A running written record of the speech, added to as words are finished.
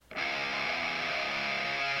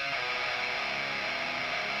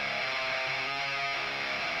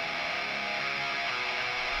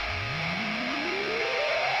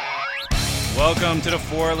Welcome to the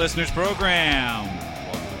Four Listeners Program.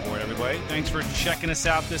 Welcome aboard, everybody. Thanks for checking us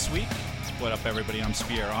out this week. What up, everybody? I'm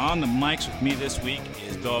Spear. On the mics with me this week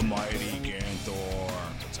is the mighty Ganthor.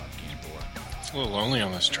 What's up, Ganthor? It's a little lonely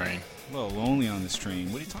on this train. A little lonely on this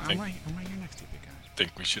train. What are you talking about? I'm right here next to you, big guy.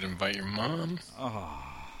 Think we should invite your mom? Oh.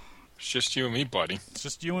 It's just you and me, buddy. It's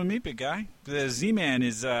just you and me, big guy. The Z-Man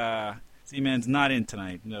is, Z-Man's not in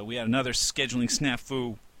tonight. No, we had another scheduling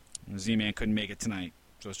snafu. Z-Man couldn't make it tonight.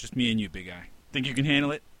 So it's just me and you, big guy. Think you can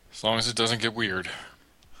handle it? As long as it doesn't get weird.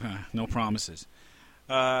 No promises.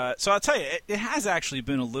 So I'll tell you, it has actually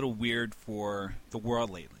been a little weird for the world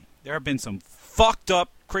lately. There have been some fucked up,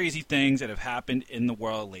 crazy things that have happened in the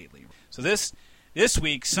world lately. So this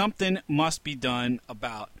week, something must be done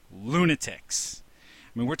about lunatics.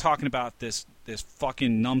 I mean, we're talking about this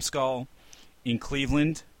fucking numbskull in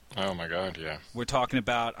Cleveland. Oh my God, yeah. We're talking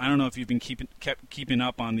about, I don't know if you've been keeping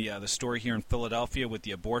up on the story here in Philadelphia with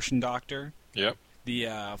the abortion doctor. Yep.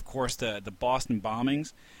 Of course, the Boston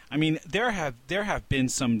bombings. I mean, there have been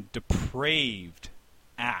some depraved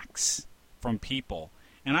acts from people,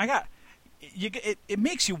 and it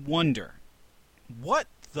makes you wonder, what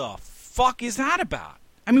the fuck is that about?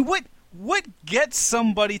 I mean, what gets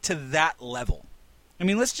somebody to that level? I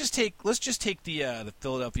mean, let's just take the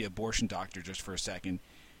Philadelphia abortion doctor just for a second,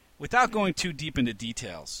 without going too deep into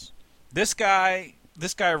details. This guy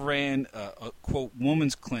ran a quote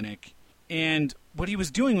woman's clinic. And what he was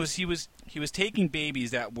doing was he was taking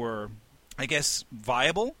babies that were, I guess,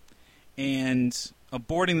 viable and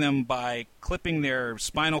aborting them by clipping their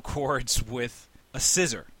spinal cords with a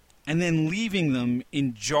scissor and then leaving them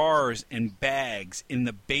in jars and bags in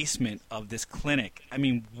the basement of this clinic. I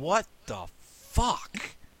mean, what the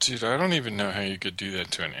fuck? Dude, I don't even know how you could do that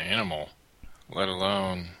to an animal, let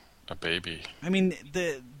alone a baby. I mean,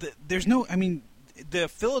 the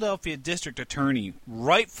Philadelphia district attorney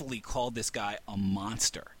rightfully called this guy a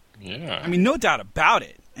monster. Yeah. I mean, no doubt about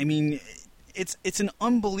it. I mean, it's an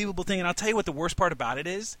unbelievable thing. And I'll tell you what the worst part about it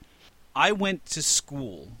is. I went to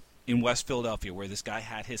school in West Philadelphia where this guy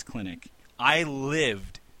had his clinic. I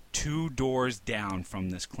lived 2 doors down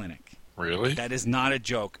from this clinic. Really? That is not a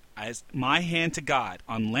joke. As my hand to God,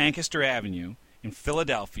 on Lancaster Avenue in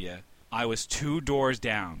Philadelphia, I was 2 doors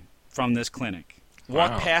down from this clinic.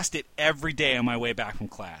 Walk past it every day on my way back from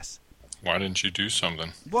class. Why didn't you do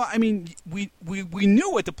something? Well, I mean, we knew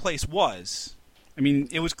what the place was. I mean,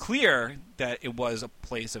 it was clear that it was a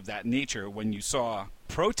place of that nature when you saw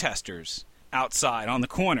protesters outside on the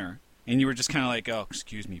corner, and you were just kind of like, "Oh,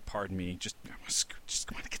 excuse me, pardon me, just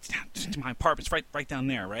come on, get down to my apartment's right down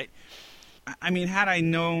there, right?" I mean, had I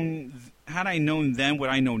known then what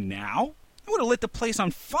I know now, I would have lit the place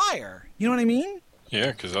on fire. You know what I mean?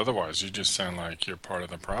 Yeah, because otherwise you just sound like you're part of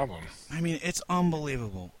the problem. I mean, it's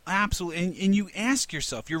unbelievable. Absolutely. And you ask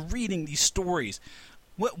yourself, you're reading these stories,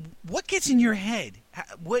 what gets in your head?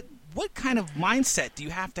 What kind of mindset do you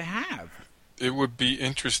have to have? It would be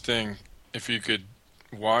interesting if you could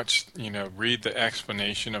watch, read the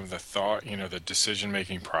explanation of the thought, the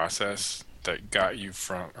decision-making process that got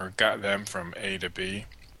them from A to B.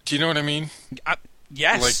 Do you know what I mean?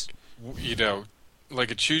 Yes. Like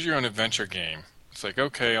a choose-your-own-adventure game. It's like,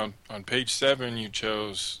 okay, on page 7 you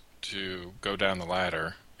chose to go down the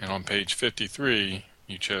ladder, and on page 53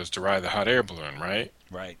 you chose to ride the hot air balloon, right?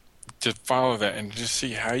 Right. To follow that and just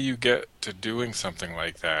see how you get to doing something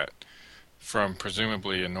like that from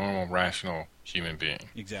presumably a normal, rational human being.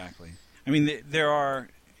 Exactly. I mean, there are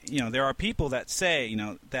people that say,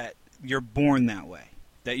 that you're born that way,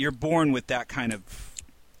 that you're born with that kind of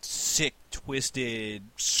sick, twisted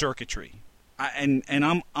circuitry. And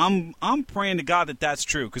I'm praying to God that that's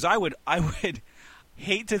true, because I would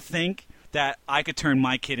hate to think that I could turn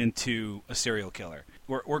my kid into a serial killer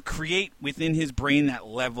or create within his brain that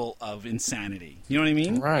level of insanity. You know what I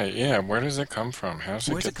mean? Right. Yeah. Where does it come from? Where's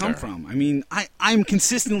it come from? I mean, I'm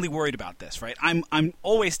consistently worried about this. Right. I'm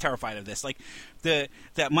always terrified of this. Like that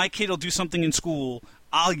my kid will do something in school.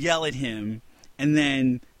 I'll yell at him, and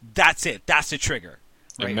then that's it. That's the trigger.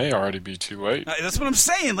 Right. It may already be too late. That's what I'm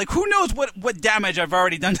saying. Like, who knows what damage I've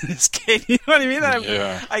already done to this kid? You know what I mean?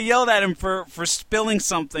 Yeah. I yelled at him for spilling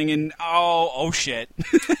something, and oh shit.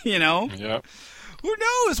 Yep. Who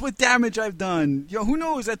knows what damage I've done? Who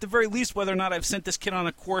knows at the very least whether or not I've sent this kid on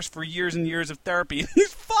a course for years and years of therapy.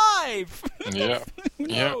 He's 5. Yeah. Who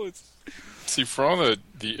knows? See, for all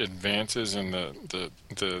the advances and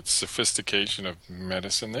the sophistication of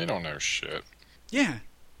medicine, they don't know shit. Yeah.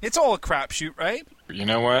 It's all a crapshoot, right? You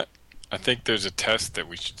know what? I think there's a test that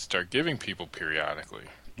we should start giving people periodically.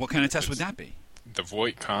 What kind of test would that be? The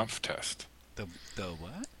Voight-Kampff test. The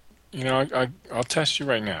what? You know, I'll test you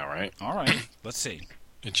right now, right? All right. Let's see.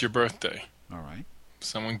 It's your birthday. All right.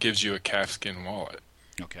 Someone gives you a calfskin wallet.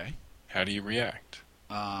 Okay. How do you react?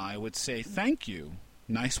 I would say thank you.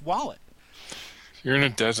 Nice wallet. You're in a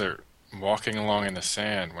desert, walking along in the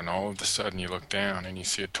sand, when all of a sudden you look down and you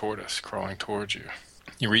see a tortoise crawling towards you.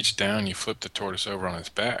 You reach down, you flip the tortoise over on its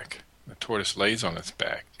back. The tortoise lays on its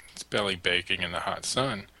back, its belly baking in the hot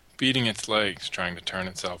sun, beating its legs, trying to turn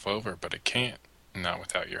itself over, but it can't. Not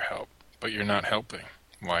without your help. But you're not helping.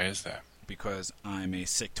 Why is that? Because I'm a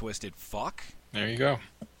sick, twisted fuck? There you go.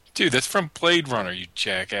 Dude, that's from Blade Runner, you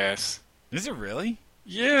jackass. Is it really?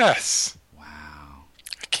 Yes! Wow.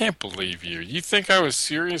 I can't believe you. You think I was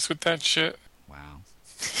serious with that shit? Wow.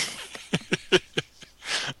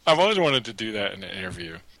 I've always wanted to do that in an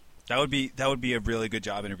interview. That would be a really good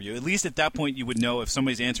job interview. At least at that point you would know if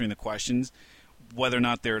somebody's answering the questions whether or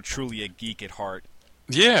not they're truly a geek at heart.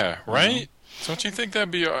 Yeah, right? Don't you think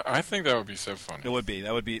that'd be... I think that would be so funny. It would be.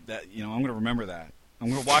 That would be... that. I'm going to remember that. I'm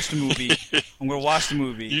going to watch the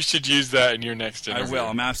movie. You should use that in your next interview. I will.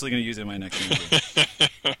 I'm absolutely going to use it in my next interview.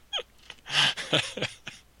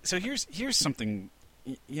 So here's something...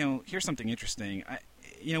 here's something interesting.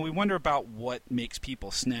 We wonder about what makes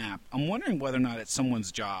people snap. I'm wondering whether or not it's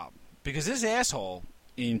someone's job. Because this asshole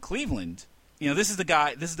in Cleveland... this is the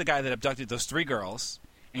guy that abducted those 3 girls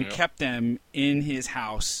and kept them in his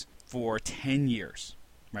house for 10 years,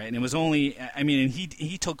 right? And it was only, and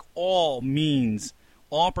he took all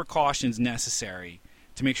precautions necessary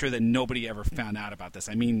to make sure that nobody ever found out about this.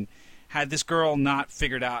 I mean, had this girl not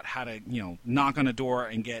figured out how to, knock on a door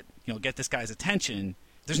and get this guy's attention,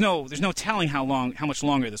 there's no telling how much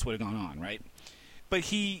longer this would have gone on, right? But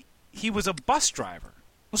he was a bus driver,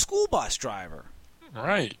 a school bus driver.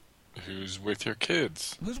 Right. Who's with your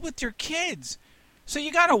kids? So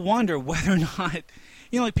you got to wonder whether or not,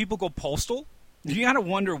 like people go postal. You got to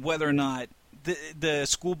wonder whether or not the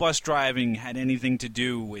school bus driving had anything to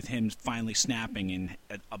do with him finally snapping and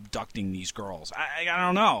abducting these girls. I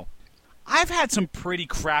don't know. I've had some pretty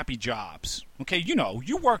crappy jobs. Okay,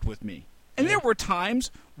 you worked with me. And there were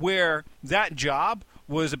times where that job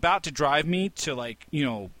was about to drive me to, like,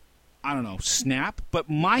 I don't know, snap. But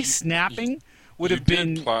my snapping would have been...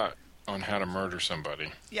 You did plot on how to murder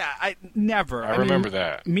somebody. Yeah, I never. I remember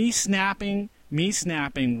that. Me snapping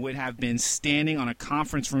would have been standing on a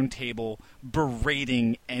conference room table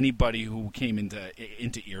berating anybody who came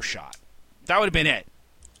into earshot. That would have been it.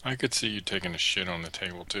 I could see you taking a shit on the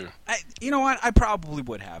table too. You know what? I probably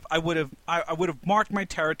would have. I would have marked my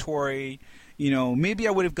territory. Maybe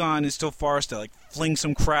I would have gone as so far as to like fling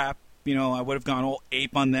some crap. I would have gone all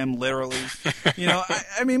ape on them, literally.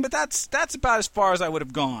 But that's about as far as I would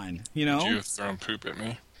have gone. Would you have thrown poop at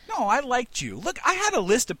me? No, I liked you. Look, I had a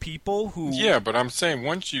list of people who... Yeah, but I'm saying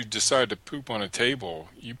once you decide to poop on a table,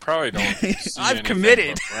 you probably don't see I've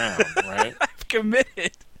committed. Around, right? I've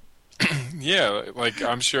committed. Yeah, like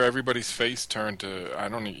I'm sure everybody's face turned to I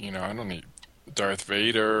don't need Darth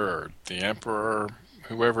Vader or the Emperor,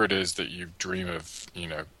 whoever it is that you dream of,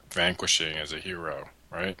 vanquishing as a hero,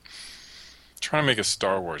 right? Trying to make a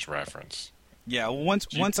Star Wars reference. Yeah, well,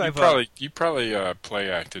 you probably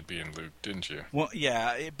play acted being Luke, didn't you? Well,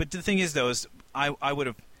 yeah, but the thing is, though, is I would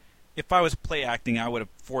have, if I was play acting, I would have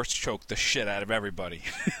force choked the shit out of everybody.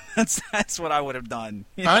 That's what I would have done.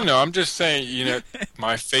 I know. I'm just saying,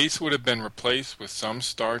 my face would have been replaced with some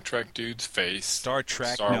Star Trek dude's face. Star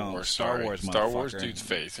Wars dude's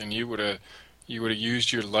face, and you would have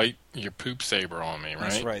used your poop saber on me, right?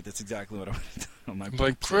 That's right. That's exactly what I would have done. On my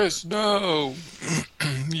like, Chris, no,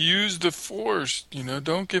 use the Force.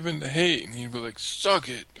 Don't give in to hate. And you'd be like, suck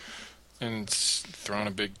it, and throwing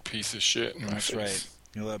a big piece of shit in my face.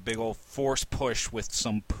 That's right. A big old Force push with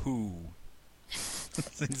some poo.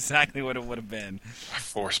 That's exactly what it would have been. I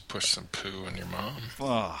Force push some poo in your mom.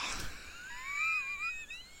 Oh,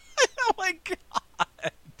 oh my God.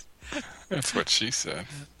 That's what she said.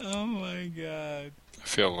 Oh my God. I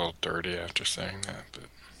feel a little dirty after saying that, but...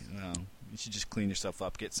 No, you should just clean yourself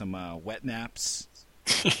up. Get some wet naps.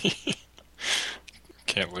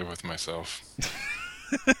 Can't live with myself.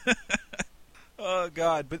 Oh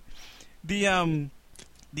God! But the other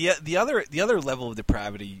level of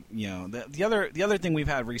depravity, the other thing we've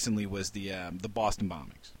had recently was the Boston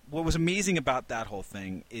bombings. What was amazing about that whole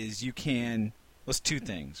thing is was two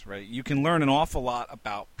things, right? You can learn an awful lot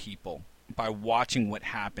about people by watching what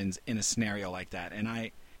happens in a scenario like that,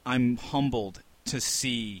 and I'm humbled to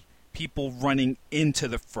see people running into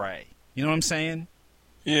the fray. You know what I'm saying?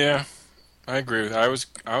 Yeah, I agree with that. I was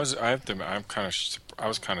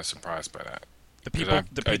kind of surprised by that. The people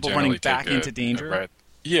running back into danger.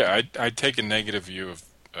 Yeah, I take a negative view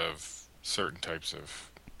of certain types of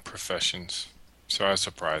professions, so I was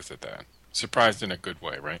surprised at that. Surprised in a good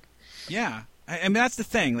way, right? Yeah. I mean, that's the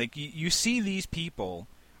thing. Like, you see these people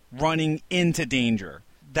running into danger.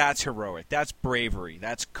 That's heroic. That's bravery.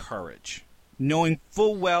 That's courage. Knowing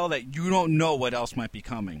full well that you don't know what else might be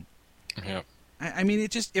coming. Yep. I mean,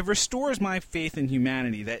 it restores my faith in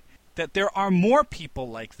humanity that there are more people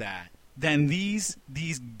like that than these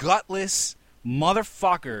gutless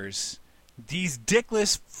motherfuckers, these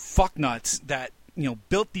dickless fucknuts that,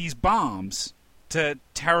 built these bombs to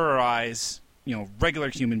terrorize, regular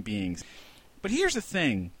human beings. But here's the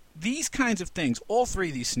thing. These kinds of things, all three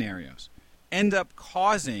of these scenarios, end up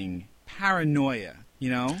causing paranoia,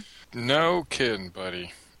 No kidding,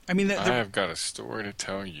 buddy. I mean, I have got a story to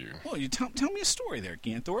tell you. Well, you tell me a story there,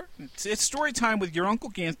 Ganthor. It's story time with your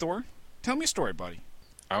Uncle Ganthor. Tell me a story, buddy.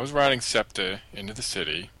 I was riding SEPTA into the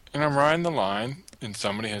city, and I'm riding the line, and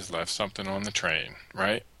somebody has left something on the train,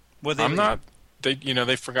 right? Well,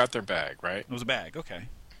 they forgot their bag, right? It was a bag, okay.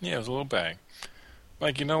 Yeah, it was a little bag.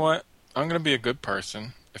 Like, you know what? I'm going to be a good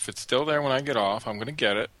person. If it's still there when I get off, I'm going to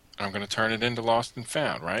get it, and I'm going to turn it into lost and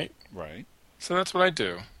found, right? Right. So that's what I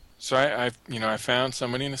do. So I found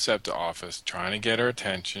somebody in the SEPTA office trying to get her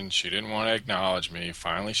attention. She didn't want to acknowledge me.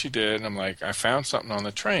 Finally she did, and I'm like, I found something on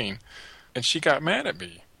the train, and she got mad at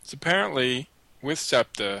me. So apparently, with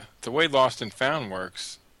SEPTA, the way lost and found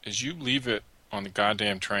works is you leave it on the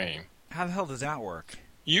goddamn train. How the hell does that work?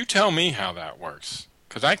 You tell me how that works,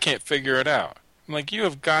 because I can't figure it out. I'm like, you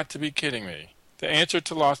have got to be kidding me. The answer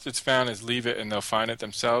to lost and found is leave it and they'll find it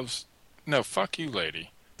themselves? No, fuck you,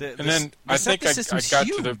 lady. I think I got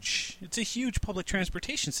huge. to the... It's a huge public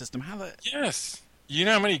transportation system. Yes. You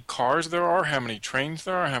know how many cars there are, how many trains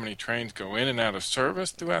there are, how many trains go in and out of service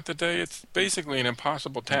throughout the day? It's basically an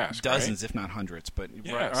impossible task, Dozens, right? if not hundreds, but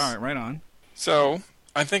yes. All right on. So,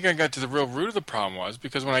 I think I got to the real root of the problem was,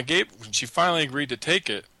 because when she finally agreed to take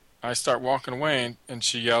it, I start walking away and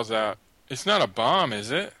she yells out, "It's not a bomb, is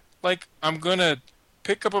it?" Like, I'm going to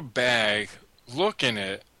pick up a bag, look in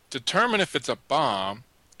it, determine if it's a bomb,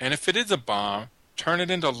 and if it is a bomb, turn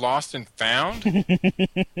it into lost and found?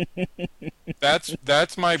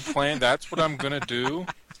 That's my plan. That's what I'm going to do.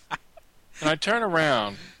 And I turn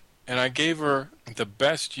around, and I gave her the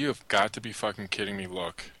best "you have got to be fucking kidding me"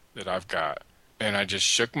 look that I've got. And I just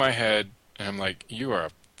shook my head, and I'm like, you are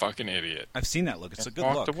a fucking idiot. I've seen that look. It's a good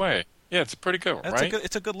look. Walked away. Yeah, it's a pretty good one, right?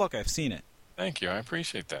 It's a good look. I've seen it. Thank you. I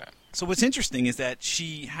appreciate that. So what's interesting is that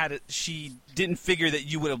she didn't figure that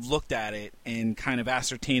you would have looked at it and kind of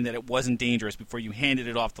ascertained that it wasn't dangerous before you handed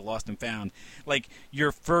it off to Lost and Found. Like,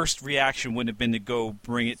 your first reaction wouldn't have been to go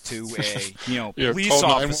bring it to a police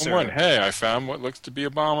officer. 911, hey, I found what looks to be a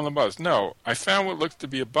bomb on the bus. No, I found what looks to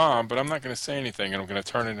be a bomb, but I'm not going to say anything, and I'm going to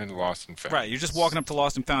turn it into Lost and Found. Right, you're just walking up to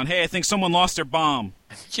Lost and Found. Hey, I think someone lost their bomb.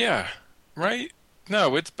 Yeah, right?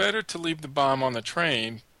 No, it's better to leave the bomb on the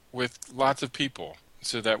train with lots of people,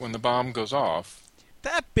 so that when the bomb goes off...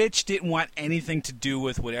 That bitch didn't want anything to do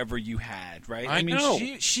with whatever you had, right? I mean, know.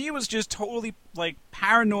 She was just totally,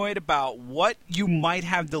 paranoid about what you might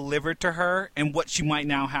have delivered to her and what she might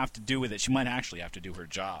now have to do with it. She might actually have to do her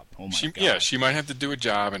job. Oh, my God. Yeah, she might have to do a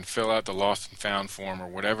job and fill out the Lost and Found form or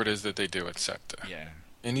whatever it is that they do at SEPTA. Yeah.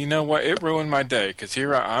 And you know what? It ruined my day, because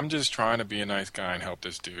here I'm just trying to be a nice guy and help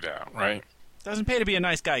this dude out, right? Doesn't pay to be a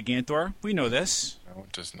nice guy, Ganthor. We know this. No,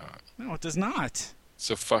 it does not. No, it does not.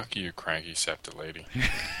 So fuck you, cranky SEPTA lady.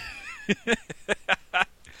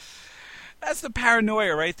 That's the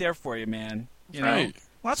paranoia right there for you, man. You know? Right.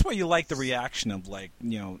 Well, that's why you like the reaction of,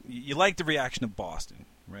 you like the reaction of Boston,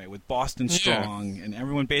 right? With Boston Strong and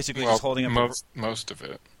everyone basically just holding up... Most of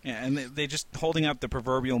it. Yeah, and they just holding up the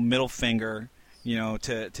proverbial middle finger,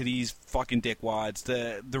 to these fucking dickwads.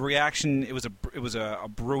 The reaction, it was a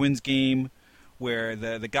Bruins game where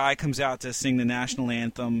the guy comes out to sing the national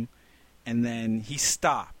anthem, and then he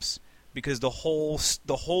stops because the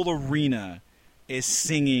whole arena is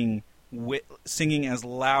singing as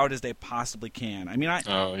loud as they possibly can. I mean,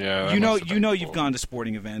 you've gone to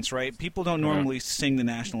sporting events, right? People don't normally sing the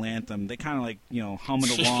national anthem. They kind of hum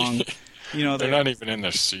it along. They're not even in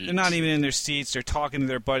their seats. They're not even in their seats. They're talking to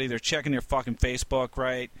their buddy. They're checking their fucking Facebook,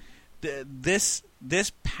 right? This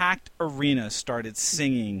packed arena started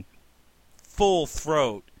singing full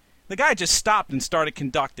throat. The guy just stopped and started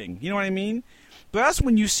conducting. You know what I mean? But that's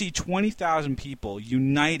when you see 20,000 people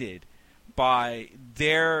united by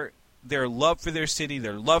their love for their city,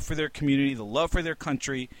 their love for their community, the love for their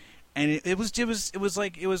country, and it was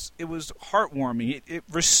heartwarming. It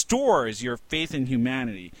restores your faith in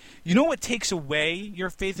humanity. You know what takes away your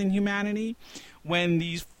faith in humanity? When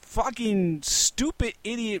these fucking stupid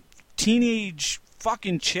idiot teenage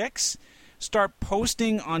fucking chicks start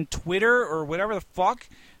posting on Twitter or whatever the fuck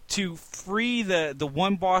to free the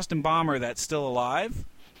one Boston bomber that's still alive.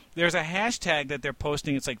 there's a hashtag that they're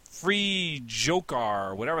posting. It's like free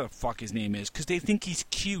Jokar or whatever the fuck his name is because they think he's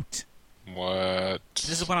cute. What?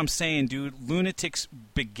 This is what I'm saying, dude. Lunatics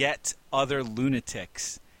beget other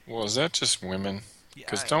lunatics. Well, is that just women?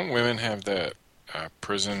 Because Yeah, don't women have that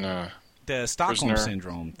prison? the Stockholm prisoner?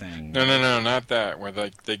 syndrome thing. No, not that. Where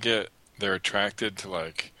they're attracted to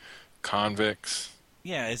like convicts.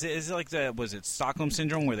 Yeah, is it like was it Stockholm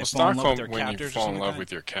syndrome where they Well, fall in love with their Stockholm, when you captors? fall or in something love like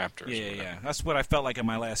with your captors. that? Yeah. That's what I felt like at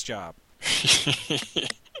my last job.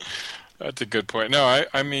 That's a good point. No,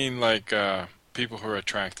 I mean like people who are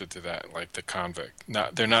attracted to that, like the convict.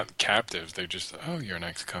 They're not captives. They're just, oh, you're an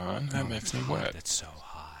ex-con. That makes me wet. That's so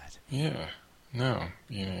hot. Yeah. No,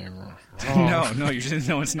 you're wrong. No, you didn't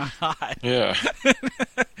know it's not hot. Yeah.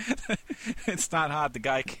 It's not hot. The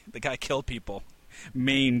guy killed people,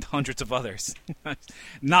 maimed hundreds of others.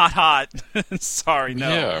 Not hot. Sorry, no.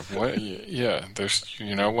 Yeah. What? Yeah. There's.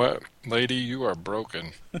 You know what, lady, you are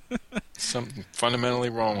broken. Something fundamentally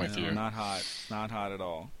wrong with you. Not hot. Not hot at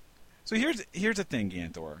all. So here's the thing,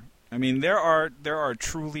 Ganthor. I mean, there are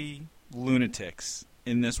truly lunatics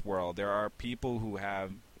in this world. There are people who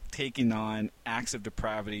have taken on acts of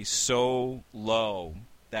depravity so low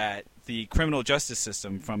that the criminal justice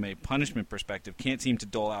system, from a punishment perspective, can't seem to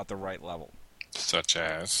dole out the right level. Such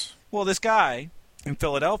as? Well, this guy in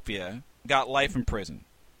Philadelphia got life in prison.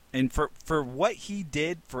 And for what he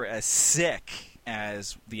did, for as sick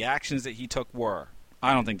as the actions that he took were,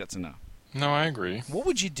 I don't think that's enough. No, I agree. What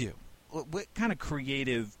would you do? What kind of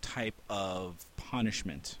creative type of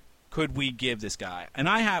punishment could we give this guy? And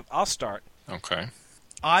I'll start. Okay.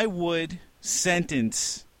 I would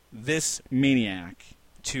sentence this maniac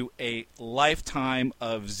to a lifetime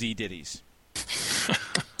of Z-Ditties.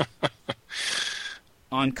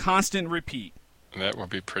 On constant repeat. That would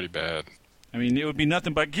be pretty bad. I mean, it would be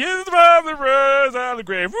nothing but "Give the mother rose out of the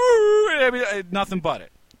grave." Woo! I mean, nothing but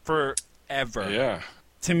it forever. Yeah.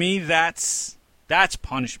 To me, that's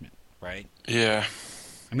punishment, right? Yeah.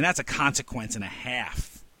 I mean, that's a consequence and a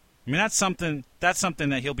half. I mean, that's something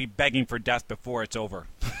that he'll be begging for death before it's over.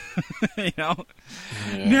 You know?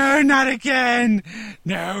 Yeah. No, not again.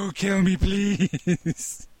 No, kill me,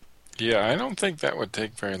 please. Yeah, I don't think that would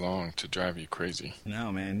take very long to drive you crazy.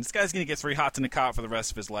 No, man. This guy's going to get 3 hots in the cot for the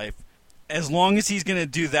rest of his life. As long as he's going to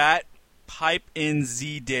do that, pipe in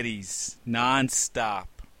Z-Ditties nonstop.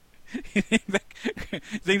 You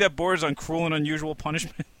think that borders on cruel and unusual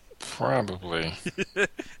punishment? Probably.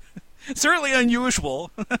 Certainly unusual.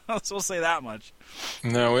 So we'll say that much.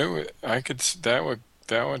 No, it would.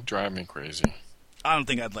 That would drive me crazy. I don't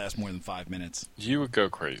think I'd last more than 5 minutes. You would go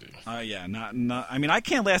crazy. Yeah, not. I mean, I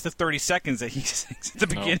can't last the 30 seconds that he sings at the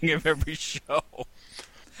beginning of every show.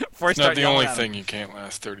 It's not the only thing you can't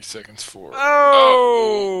last 30 seconds for.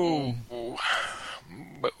 Oh!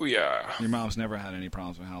 But yeah. Your mom's never had any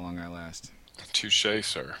problems with how long I last. Touche,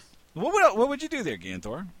 sir. What would you do there,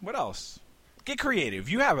 Ganthor? What else? Get creative.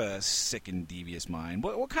 You have a sick and devious mind.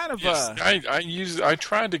 What kind of? Yes, I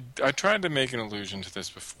tried to make an allusion to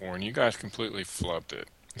this before, and you guys completely flubbed it.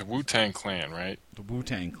 The Wu-Tang Clan, right? The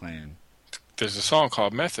Wu-Tang Clan. There's a song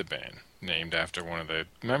called Method Man, named after one of the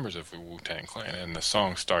members of the Wu-Tang Clan, and the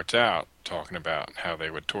song starts out talking about how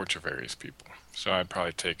they would torture various people. So I'd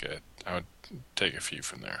probably take a few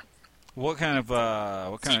from there. What kind of?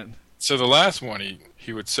 So the last one,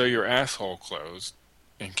 he would sew your asshole closed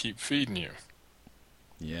and keep feeding you.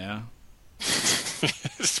 Yeah.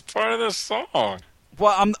 It's part of the song.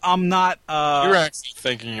 Well, I'm not. You're actually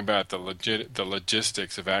thinking about the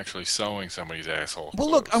logistics of actually sewing somebody's asshole.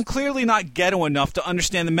 Well, look, I'm clearly not ghetto enough to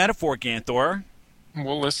understand the metaphor, Ganthor.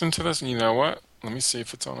 Well, listen to this, and you know what? Let me see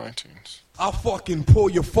if it's on iTunes. I'll fucking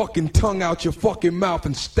pull your fucking tongue out your fucking mouth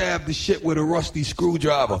and stab the shit with a rusty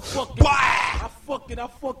screwdriver. I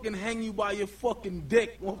fucking hang you by your fucking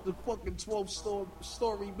dick off the fucking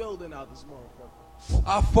 12-story building out this motherfucker.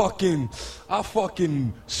 I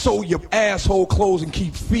fucking sew your asshole closed and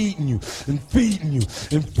keep feeding you and feeding you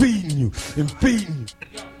and feeding you and feeding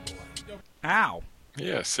you. Ow.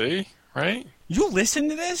 Yeah, see? Right? You listen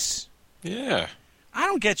to this? Yeah. I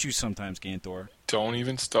don't get you sometimes, Ganthor. Don't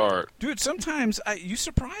even start. Dude, sometimes you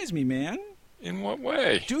surprise me, man. In what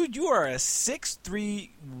way? Dude, you are a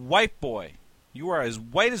 6'3" white boy. You are as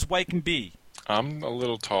white as white can be. I'm a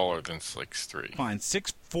little taller than 6'3". Fine,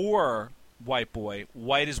 6'4" white boy,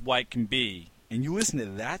 white as white can be. And you listen to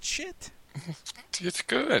that shit? It's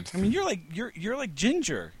good. I mean, you're like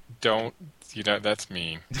Ginger. Don't, that's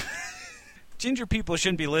mean. Ginger people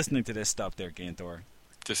shouldn't be listening to this stuff there, Ganthor.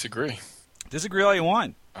 Disagree. Disagree all you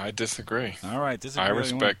want. I disagree. All right, disagree I all you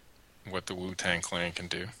want. respect what the Wu-Tang Clan can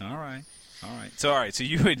do. All right. All right. So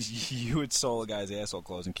you would sew a guy's asshole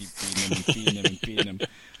clothes and keep feeding him and feeding him and feeding him.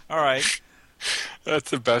 All right.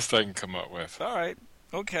 That's the best I can come up with. All right.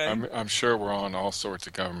 Okay. I'm sure we're on all sorts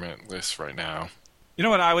of government lists right now. You know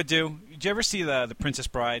what I would do? Did you ever see the Princess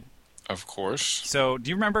Bride? Of course. So, do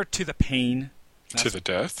you remember To the Pain? To the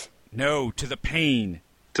death? No, To the Pain.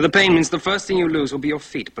 To the pain means the first thing you lose will be your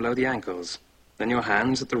feet below the ankles. Then your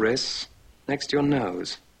hands at the wrists, next to your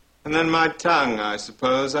nose. And then my tongue, I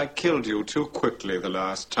suppose. I killed you too quickly the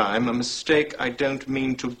last time. A mistake I don't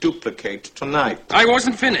mean to duplicate tonight. I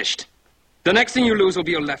wasn't finished. The next thing you lose will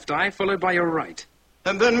be your left eye, followed by your right.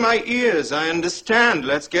 And then my ears, I understand.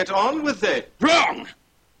 Let's get on with it. Wrong!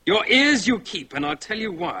 Your ears you keep, and I'll tell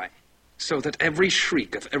you why. So that every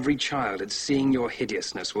shriek of every child at seeing your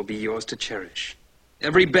hideousness will be yours to cherish.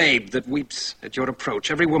 Every babe that weeps at your approach,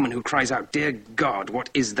 every woman who cries out, "Dear God, what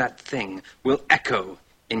is that thing?" will echo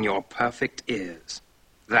in your perfect ears.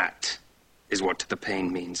 That is what the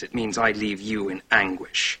pain means. It means I leave you in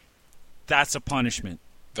anguish. That's a punishment.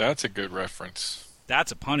 That's a good reference.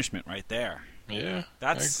 That's a punishment right there. Yeah,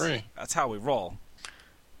 I agree. That's how we roll.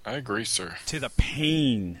 I agree, sir. To the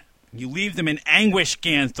pain. You leave them in anguish,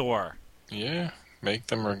 Ganthor. Yeah, make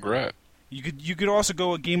them regret. You could also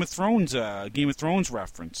go a Game of Thrones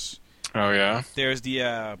reference. Oh yeah. There's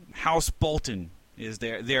the House Bolton. Is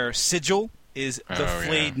their sigil is the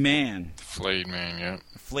flayed man. The flayed man, yeah.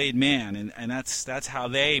 The flayed man, and that's how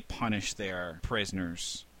they punish their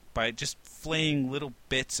prisoners, by just flaying little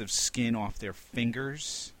bits of skin off their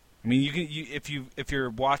fingers. I mean, if you're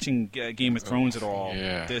watching Game of Thrones at all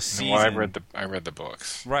this season. Well, I read the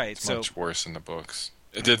books. Right, it's much worse in the books.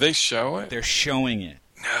 Did they show it? They're showing it.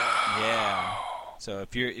 No. Yeah. So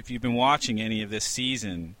if you've been watching any of this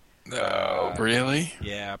season. No, really?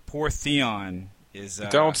 Yeah. Poor Theon is.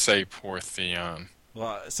 Don't say poor Theon.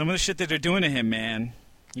 Well, some of the shit that they're doing to him, man.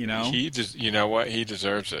 You know. You know what? He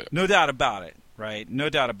deserves it. No doubt about it. Right. No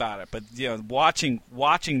doubt about it. But watching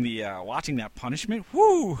that punishment.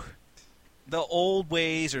 Whoo. The old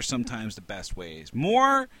ways are sometimes the best ways.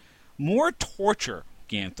 More torture,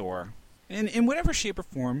 Ganthor, in whatever shape or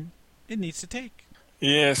form it needs to take.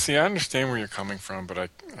 Yeah, see, I understand where you're coming from, but I'm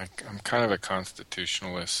kind of a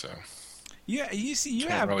constitutionalist, so yeah, you see, you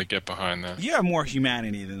can't really get behind that. You have more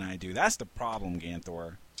humanity than I do. That's the problem,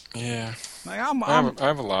 Ganthor. Yeah, like I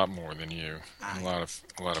have a lot more than you in a lot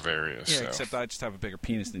of areas. Yeah, so. Except I just have a bigger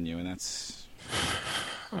penis than you, and that's.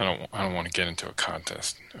 I don't want to get into a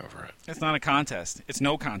contest over it. It's not a contest. It's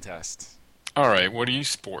no contest. All right, what are you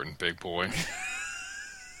sporting, big boy?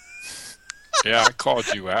 Yeah, I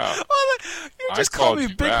called you out. You just called me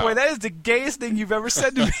big boy. That is the gayest thing you've ever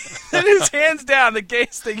said to me. That is hands down the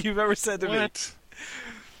gayest thing you've ever said to me.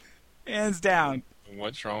 Hands down.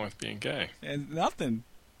 What's wrong with being gay? And nothing.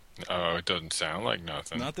 Oh, it doesn't sound like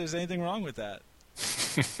nothing. Not there's anything wrong with that.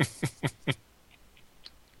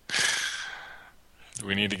 Do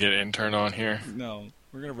we need to get an intern on here? No,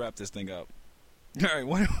 we're gonna wrap this thing up. All right,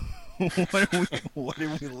 what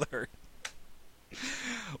did we learn?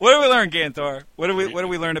 What did we learn, Ganthor? What did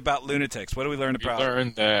we learn about lunatics? What did we learn about? We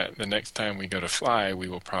learned that the next time we go to fly, we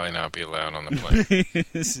will probably not be allowed on the plane.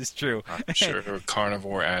 This is true. I'm sure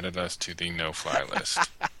Carnivore added us to the no-fly list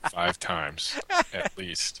 5 times at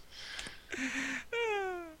least.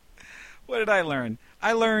 What did I learn?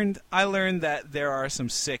 I learned that there are some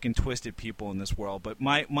sick and twisted people in this world, but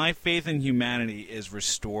my faith in humanity is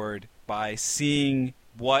restored by seeing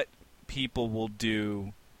what people will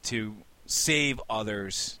do to save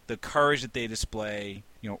others, the courage that they display,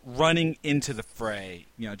 running into the fray,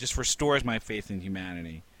 just restores my faith in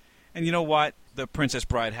humanity. And you know what? The Princess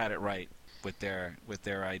Bride had it right with their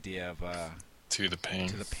idea of to the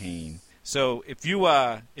pain. So if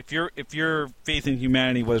your faith in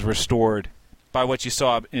humanity was restored by what you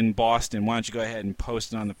saw in Boston, why don't you go ahead and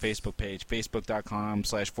post it on the Facebook page,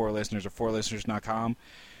 facebook.com/4listeners or 4listeners.com.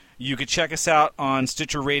 You could check us out on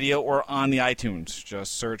Stitcher Radio or on the iTunes.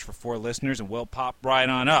 Just search for 4 Listeners and we'll pop right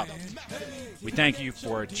on up. We thank you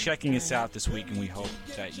for checking us out this week, and we hope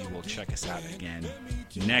that you will check us out again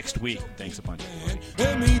next week. Thanks a bunch, everybody.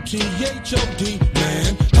 METHOD,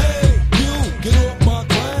 man.